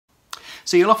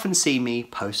So you'll often see me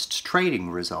post trading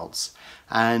results,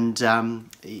 and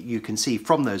you can see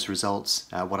from those results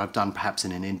what I've done perhaps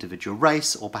in an individual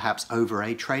race or perhaps over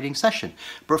a trading session.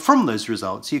 But from those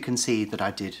results you can see that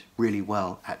I did really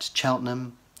well at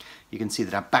Cheltenham. You can see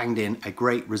that I banged in a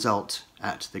great result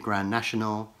at the Grand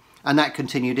National, and that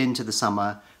continued into the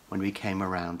summer when we came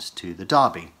around to the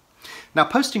Derby. Now,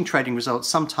 posting trading results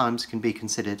sometimes can be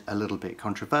considered a little bit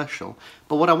controversial,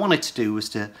 but what I wanted to do was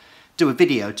to do a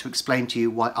video to explain to you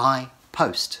why I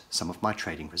post some of my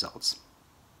trading results.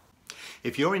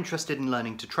 If you're interested in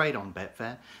learning to trade on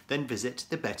Betfair, then visit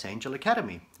the BetAngel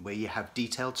Academy, where you have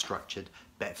detailed, structured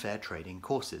Betfair trading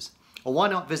courses. Or why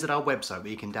not visit our website,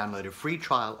 where you can download a free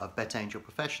trial of BetAngel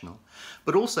Professional,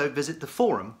 but also visit the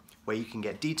forum, where you can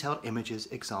get detailed images,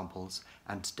 examples,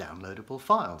 and downloadable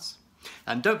files.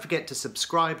 And don't forget to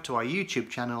subscribe to our YouTube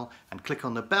channel and click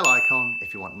on the bell icon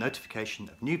if you want notification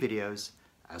of new videos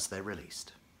as they're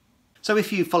released. So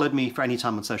if you've followed me for any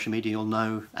time on social media, you'll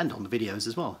know, and on the videos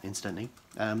as well, incidentally,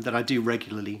 that I do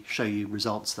regularly show you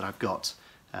results that I've got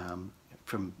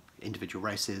from individual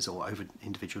races or over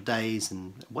individual days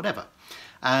and whatever.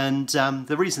 And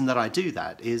the reason that I do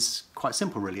that is quite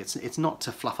simple, really. It's not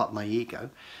to fluff up my ego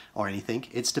or anything.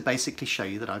 It's to basically show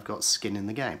you that I've got skin in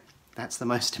the game. That's the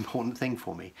most important thing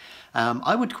for me.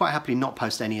 I would quite happily not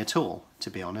post any at all, to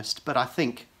be honest, but I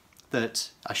think that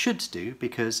I should do,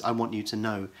 because I want you to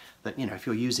know that, you know, if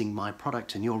you're using my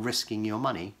product and you're risking your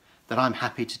money, that I'm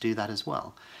happy to do that as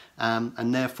well.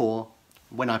 And therefore,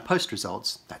 when I post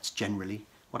results, that's generally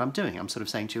what I'm doing. I'm sort of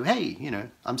saying to you, hey, you know,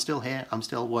 I'm still here, I'm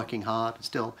still working hard,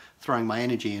 still throwing my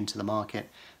energy into the market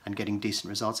and getting decent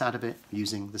results out of it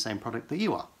using the same product that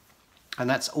you are. And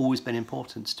that's always been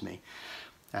important to me.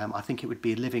 I think it would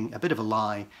be living a bit of a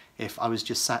lie if I was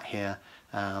just sat here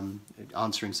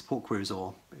answering support queries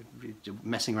or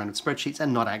messing around with spreadsheets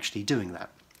and not actually doing that.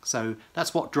 So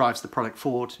that's what drives the product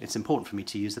forward. It's important for me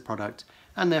to use the product,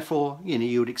 and therefore, you know,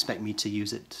 you would expect me to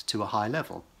use it to a high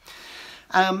level.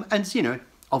 And, you know,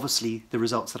 obviously the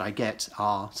results that I get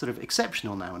are sort of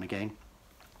exceptional now and again,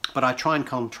 but I try and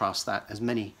contrast that as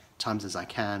many times as I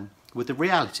can with the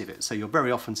reality of it. So you'll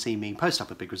very often see me post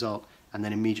up a big result and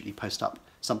then immediately post up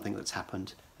something that's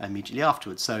happened immediately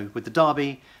afterwards. So with the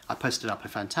Derby, I posted up a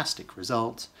fantastic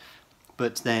result,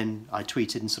 but then I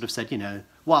tweeted and sort of said, you know,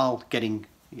 while getting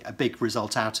a big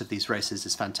result out of these races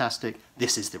is fantastic,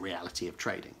 this is the reality of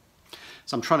trading.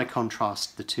 So I'm trying to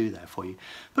contrast the two there for you.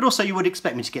 But also you would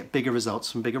expect me to get bigger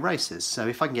results from bigger races. So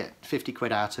if I can get 50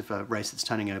 quid out of a race that's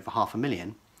turning over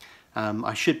 500,000,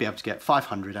 I should be able to get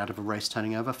 500 out of a race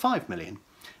turning over 5 million.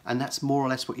 And that's more or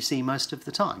less what you see most of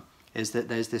the time, is that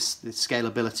there's this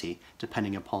scalability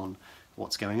depending upon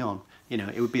what's going on. You know,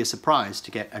 it would be a surprise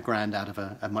to get a grand out of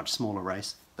a much smaller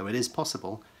race, though it is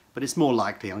possible, but it's more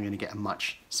likely I'm going to get a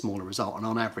much smaller result, and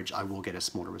on average I will get a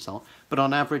smaller result, but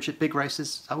on average at big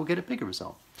races I will get a bigger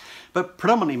result. But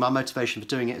predominantly my motivation for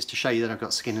doing it is to show you that I've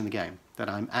got skin in the game, that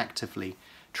I'm actively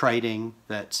trading,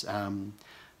 that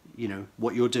you know,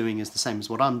 what you're doing is the same as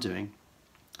what I'm doing,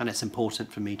 and it's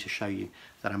important for me to show you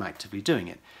that I'm actively doing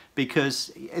it.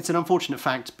 Because it's an unfortunate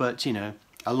fact, but you know,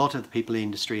 a lot of the people in the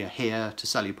industry are here to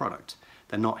sell you product.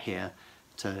 They're not here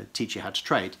to teach you how to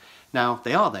trade. Now,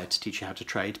 they are there to teach you how to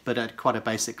trade, but at quite a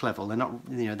basic level. They're not,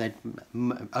 you know, they're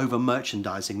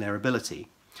over-merchandising their ability.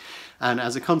 And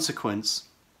as a consequence,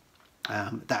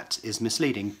 that is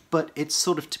misleading, but it's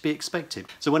sort of to be expected.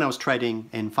 So when I was trading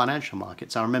in financial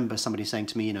markets, I remember somebody saying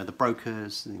to me, you know, the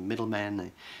brokers, the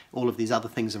middlemen, all of these other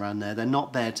things around there, they're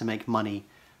not there to make money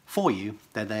for you,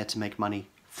 they're there to make money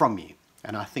from you.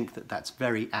 And I think that that's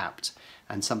very apt,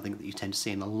 and something that you tend to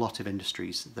see in a lot of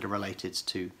industries that are related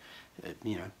to,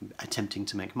 you know, attempting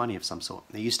to make money of some sort.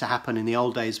 It used to happen in the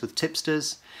old days with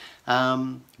tipsters,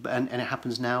 and it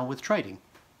happens now with trading.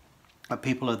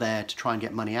 People are there to try and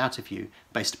get money out of you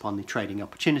based upon the trading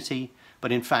opportunity,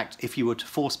 but in fact, if you were to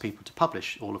force people to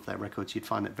publish all of their records, you'd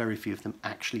find that very few of them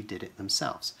actually did it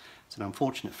themselves. It's an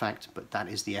unfortunate fact, but that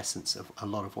is the essence of a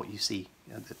lot of what you see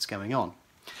that's going on.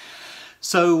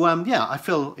 So yeah, I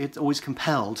feel it's always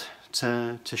compelled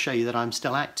to show you that I'm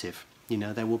still active. You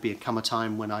know, there will come a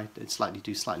time when I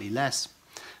do slightly less,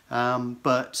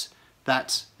 but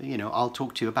that, you know, I'll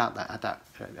talk to you about that at that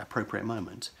appropriate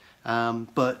moment.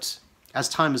 But as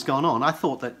time has gone on, I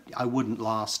thought that I wouldn't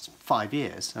last 5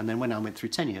 years, and then when I went through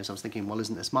 10 years, I was thinking, well,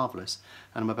 isn't this marvellous?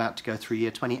 And I'm about to go through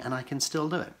year 20, and I can still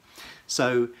do it.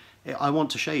 So I want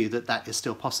to show you that that is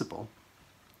still possible,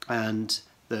 and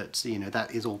that, you know,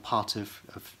 that is all part of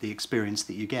the experience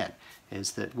that you get,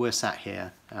 is that we're sat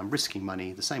here risking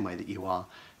money the same way that you are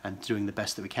and doing the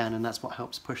best that we can, and that's what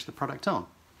helps push the product on.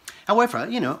 However,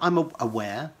 you know, I'm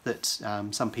aware that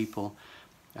some people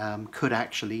could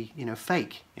actually, you know,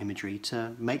 fake imagery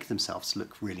to make themselves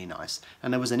look really nice.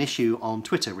 And there was an issue on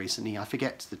Twitter recently, I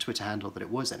forget the Twitter handle that it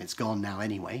was, and it's gone now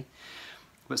anyway,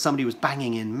 but somebody was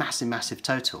banging in massive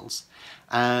totals,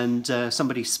 and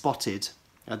somebody spotted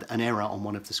an error on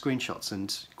one of the screenshots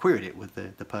and queried it with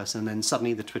the person, and then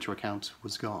suddenly the Twitter account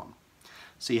was gone.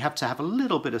 So you have to have a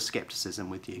little bit of skepticism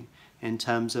with you in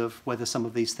terms of whether some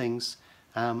of these things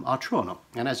are true or not.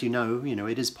 And as you know,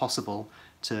 it is possible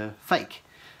to fake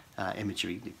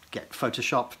imagery, get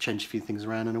Photoshop, change a few things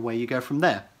around, and away you go from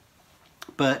there.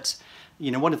 But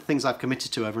one of the things I've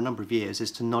committed to over a number of years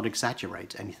is to not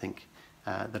exaggerate anything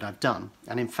that I've done.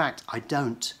 And in fact, I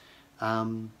don't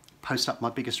post up my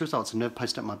biggest results. I never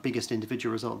post up my biggest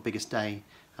individual result, biggest day,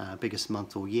 biggest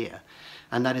month or year.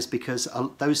 And that is because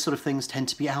those sort of things tend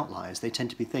to be outliers. They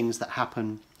tend to be things that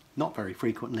happen not very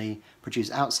frequently, produce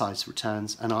outsized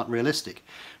returns, and aren't realistic.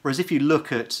 Whereas if you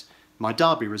look at my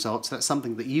Derby results, that's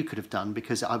something that you could have done,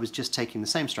 because I was just taking the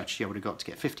same strategy I would have got to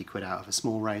get 50 quid out of a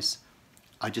small race.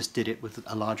 I just did it with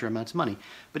a larger amount of money.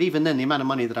 But even then, the amount of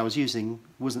money that I was using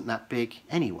wasn't that big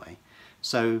anyway.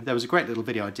 So there was a great little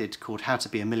video I did called How to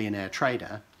Be a Millionaire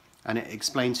Trader, and it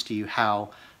explains to you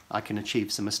how I can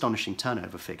achieve some astonishing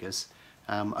turnover figures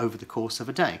over the course of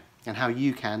a day, and how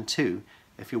you can too,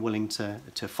 if you're willing to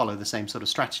follow the same sort of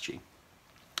strategy.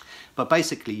 But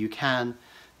basically you can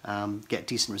get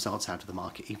decent results out of the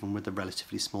market even with a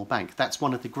relatively small bank. That's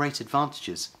one of the great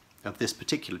advantages of this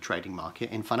particular trading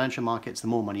market. In financial markets, the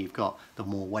more money you've got, the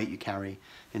more weight you carry.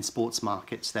 In sports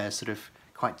markets, they're sort of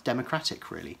quite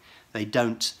democratic, really. They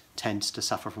don't tend to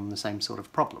suffer from the same sort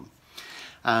of problem.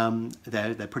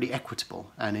 They're pretty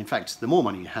equitable, and in fact, the more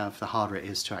money you have, the harder it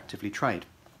is to actively trade.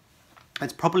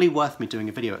 It's probably worth me doing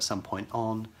a video at some point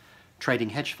on trading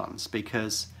hedge funds,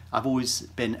 because I've always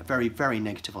been very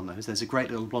negative on those. There's a great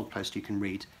little blog post you can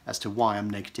read as to why I'm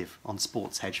negative on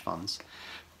sports hedge funds.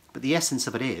 But the essence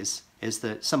of it is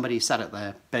that somebody sat at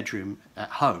their bedroom at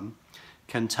home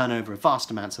can turn over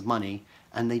vast amounts of money,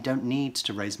 and they don't need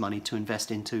to raise money to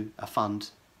invest into a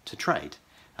fund to trade.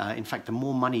 In fact, the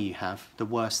more money you have, the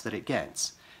worse that it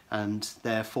gets, and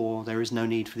therefore there is no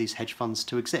need for these hedge funds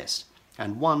to exist.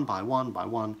 And one by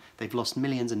one, they've lost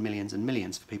millions and millions and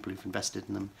millions for people who've invested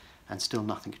in them, and still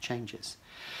nothing changes.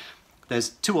 There's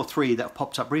 2 or 3 that have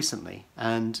popped up recently,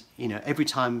 and every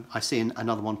time I see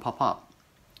another one pop up,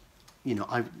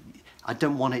 I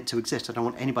don't want it to exist. I don't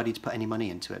want anybody to put any money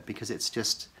into it, because it's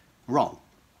just wrong.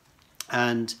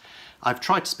 And I've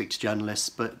tried to speak to journalists,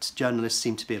 but journalists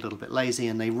seem to be a little bit lazy,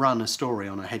 and they run a story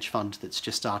on a hedge fund that's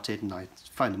just started, and I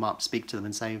phone them up, speak to them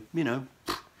and say,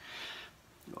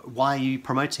 why are you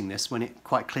promoting this when it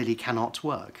quite clearly cannot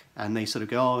work? And they sort of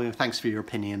go, oh, thanks for your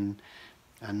opinion.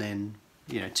 And then,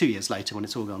 2 years later, when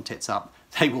it's all gone tits up,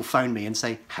 they will phone me and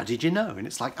say, how did you know? And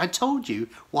it's like, I told you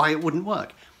why it wouldn't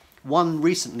work. One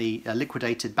recently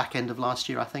liquidated back end of last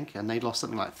year, I think, and they lost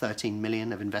something like 13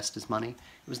 million of investors' money.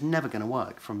 It was never going to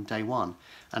work from day one.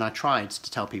 And I tried to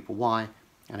tell people why,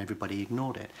 and everybody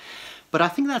ignored it. But I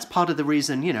think that's part of the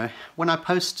reason, when I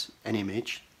post an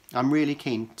image, I'm really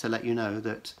keen to let you know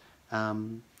that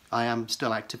I am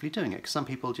still actively doing it, because some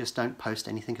people just don't post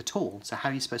anything at all. So how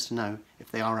are you supposed to know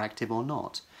if they are active or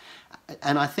not?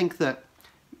 And I think that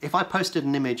if I posted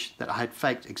an image that I had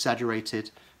faked, exaggerated,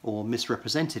 or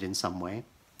misrepresented in some way,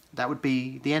 that would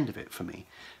be the end of it for me.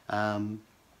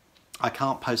 I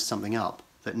can't post something up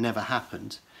that never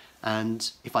happened,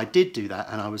 and if I did do that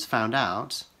and I was found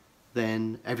out,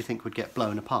 then everything would get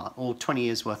blown apart. All 20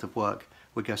 years worth of work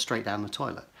would go straight down the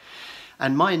toilet.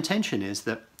 And my intention is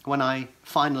that when I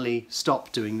finally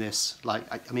stop doing this, I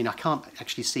can't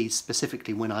actually see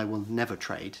specifically when I will never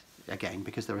trade again,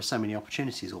 because there are so many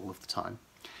opportunities all of the time.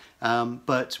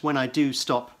 But when I do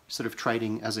stop sort of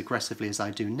trading as aggressively as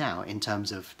I do now, in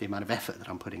terms of the amount of effort that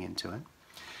I'm putting into it,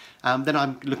 then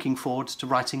I'm looking forward to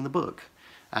writing the book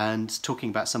and talking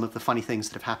about some of the funny things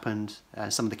that have happened,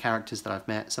 some of the characters that I've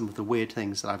met, some of the weird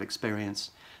things that I've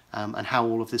experienced, and how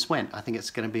all of this went. I think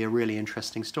it's going to be a really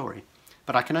interesting story.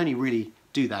 But I can only really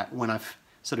do that when I've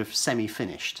sort of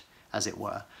semi-finished, as it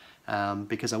were,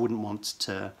 because I wouldn't want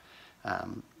to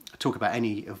talk about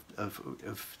any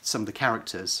of some of the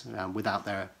characters without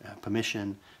their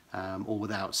permission, or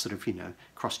without sort of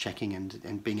cross-checking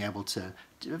and being able to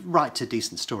write a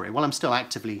decent story. While I'm still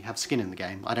actively have skin in the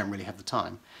game, I don't really have the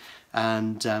time.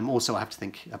 And also I have to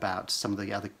think about some of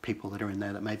the other people that are in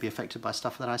there that may be affected by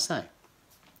stuff that I say.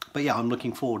 But yeah, I'm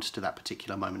looking forward to that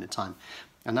particular moment in time.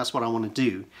 And that's what I want to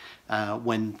do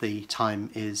when the time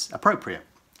is appropriate.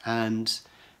 And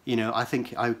you know, I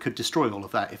think I could destroy all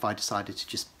of that if I decided to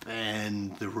just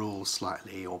bend the rules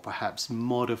slightly, or perhaps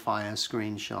modify a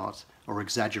screenshot or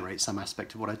exaggerate some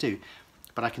aspect of what I do.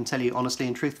 But I can tell you honestly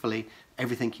and truthfully,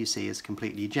 everything you see is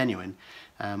completely genuine,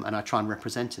 and I try and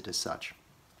represent it as such.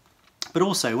 But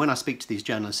also, when I speak to these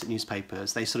journalists at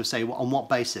newspapers, they sort of say, well, on what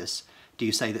basis do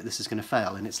you say that this is going to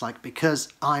fail? And it's like,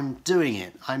 because I'm doing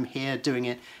it. I'm here doing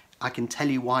it. I can tell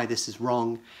you why this is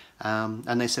wrong.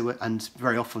 And they say, well, and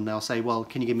very often they'll say, well,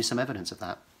 can you give me some evidence of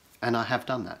that? And I have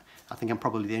done that. I think I'm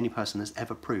probably the only person that's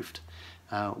ever proved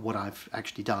what I've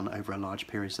actually done over a large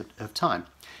period of time.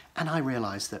 And I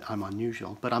realise that I'm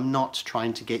unusual, but I'm not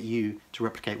trying to get you to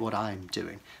replicate what I'm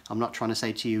doing. I'm not trying to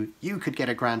say to you, you could get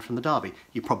 £1,000 from the Derby.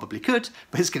 You probably could,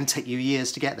 but it's going to take you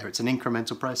years to get there. It's an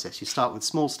incremental process. You start with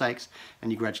small stakes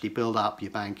and you gradually build up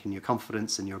your bank and your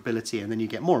confidence and your ability, and then you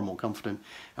get more and more confident,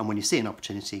 and when you see an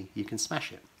opportunity, you can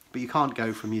smash it. But you can't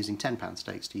go from using £10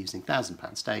 stakes to using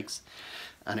 £1,000 stakes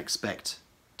and expect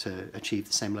to achieve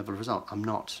the same level of result. I'm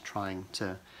not trying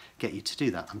to get you to do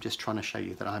that. I'm just trying to show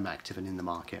you that I'm active and in the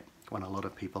market when a lot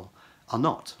of people are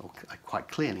not, or are quite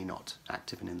clearly not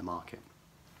active and in the market.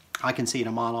 I can see it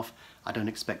a mile off. I don't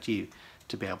expect you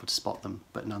to be able to spot them,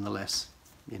 but nonetheless,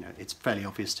 you know, it's fairly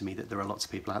obvious to me that there are lots of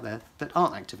people out there that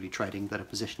aren't actively trading, that are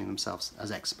positioning themselves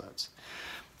as experts.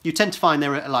 You tend to find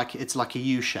it's like a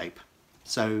U shape.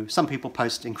 So some people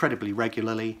post incredibly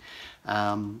regularly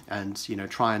and, you know,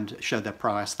 try and show their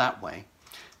prowess that way.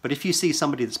 But if you see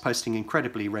somebody that's posting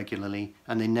incredibly regularly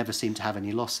and they never seem to have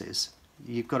any losses,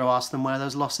 you've got to ask them where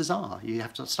those losses are. You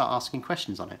have to start asking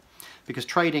questions on it. Because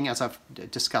trading, as I've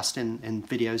discussed in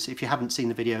videos, if you haven't seen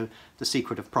the video, The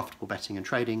Secret of Profitable Betting and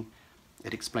Trading,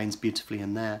 it explains beautifully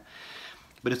in there.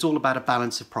 But it's all about a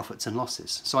balance of profits and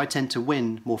losses. So I tend to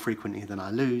win more frequently than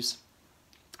I lose.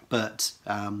 But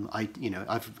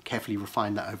I've carefully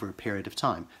refined that over a period of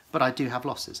time. But I do have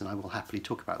losses, and I will happily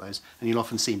talk about those. And you'll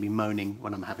often see me moaning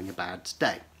when I'm having a bad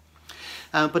day.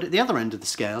 But at the other end of the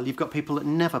scale, you've got people that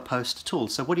never post at all.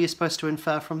 So what are you supposed to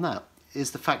infer from that?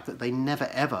 Is the fact that they never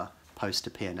ever post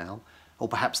a P&L, or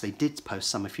perhaps they did post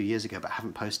some a few years ago but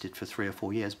haven't posted for 3 or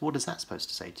 4 years. What is that supposed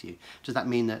to say to you? Does that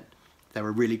mean that they're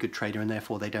a really good trader and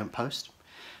therefore they don't post?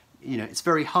 You know, it's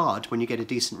very hard when you get a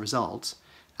decent result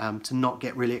to not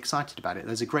get really excited about it.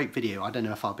 There's a great video, I don't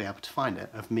know if I'll be able to find it,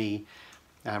 of me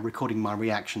recording my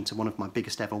reaction to one of my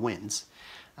biggest ever wins.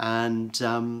 And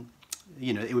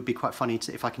you know, it would be quite funny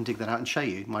if I can dig that out and show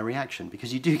you my reaction,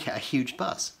 because you do get a huge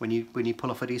buzz when you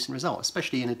pull off a decent result,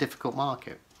 especially in a difficult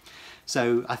market.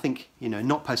 So I think, you know,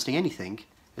 not posting anything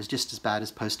is just as bad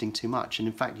as posting too much. And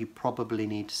in fact, you probably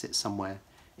need to sit somewhere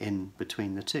in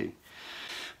between the two.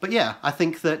 But yeah, I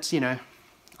think that, you know,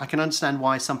 I can understand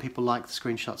why some people like the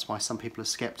screenshots, why some people are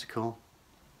skeptical.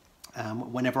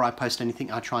 Whenever I post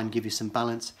anything, I try and give you some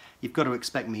balance. You've got to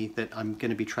expect me that I'm going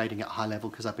to be trading at a high level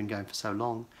because I've been going for so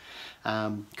long.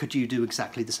 Could you do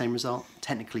exactly the same result?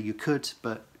 Technically you could,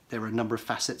 but there are a number of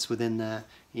facets within there.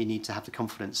 You need to have the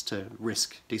confidence to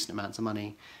risk decent amounts of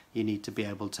money. You need to be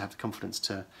able to have the confidence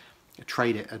to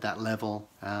trade it at that level,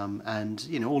 and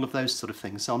you know, all of those sort of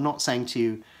things. So I'm not saying to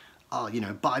you, oh, you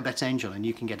know, buy BetAngel and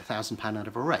you can get £1,000 out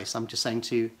of a race. I'm just saying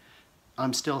to you,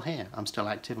 I'm still here, I'm still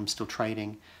active, I'm still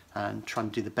trading and trying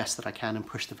to do the best that I can and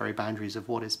push the very boundaries of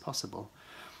what is possible.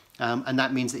 And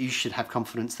that means that you should have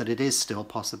confidence that it is still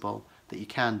possible, that you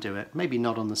can do it, maybe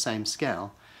not on the same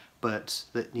scale, but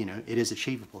that, you know, it is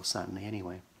achievable, certainly,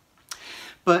 anyway.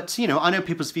 But, you know, I know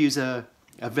people's views are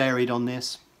varied on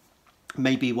this.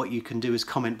 Maybe what you can do is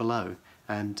comment below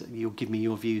and you'll give me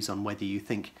your views on whether you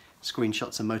think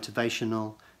screenshots are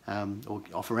motivational or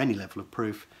offer any level of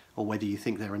proof, or whether you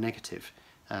think they're a negative,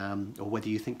 or whether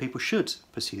you think people should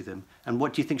pursue them. And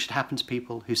what do you think should happen to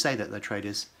people who say that they're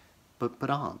traders but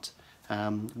aren't?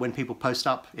 When people post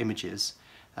up images,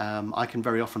 I can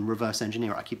very often reverse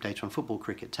engineer it. I keep data on football,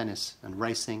 cricket, tennis and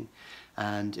racing,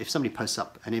 and if somebody posts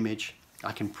up an image,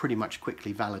 I can pretty much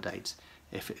quickly validate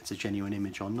if it's a genuine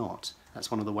image or not.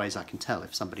 That's one of the ways I can tell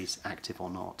if somebody's active or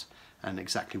not and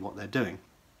exactly what they're doing.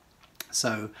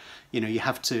 So, you know, you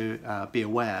have to be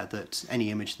aware that any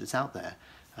image that's out there,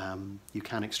 you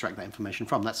can extract that information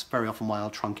from. That's very often why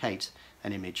I'll truncate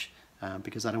an image,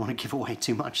 because I don't want to give away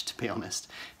too much, to be honest.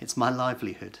 It's my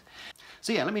livelihood.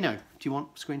 So yeah, let me know. Do you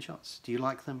want screenshots? Do you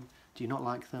like them? Do you not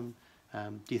like them?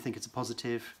 Do you think it's a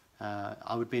positive?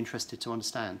 I would be interested to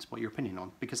understand what your opinion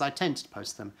on, because I tend to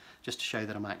post them just to show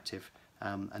that I'm active,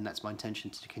 and that's my intention,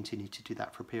 to continue to do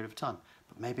that for a period of time.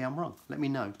 But maybe I'm wrong. Let me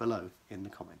know below in the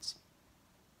comments.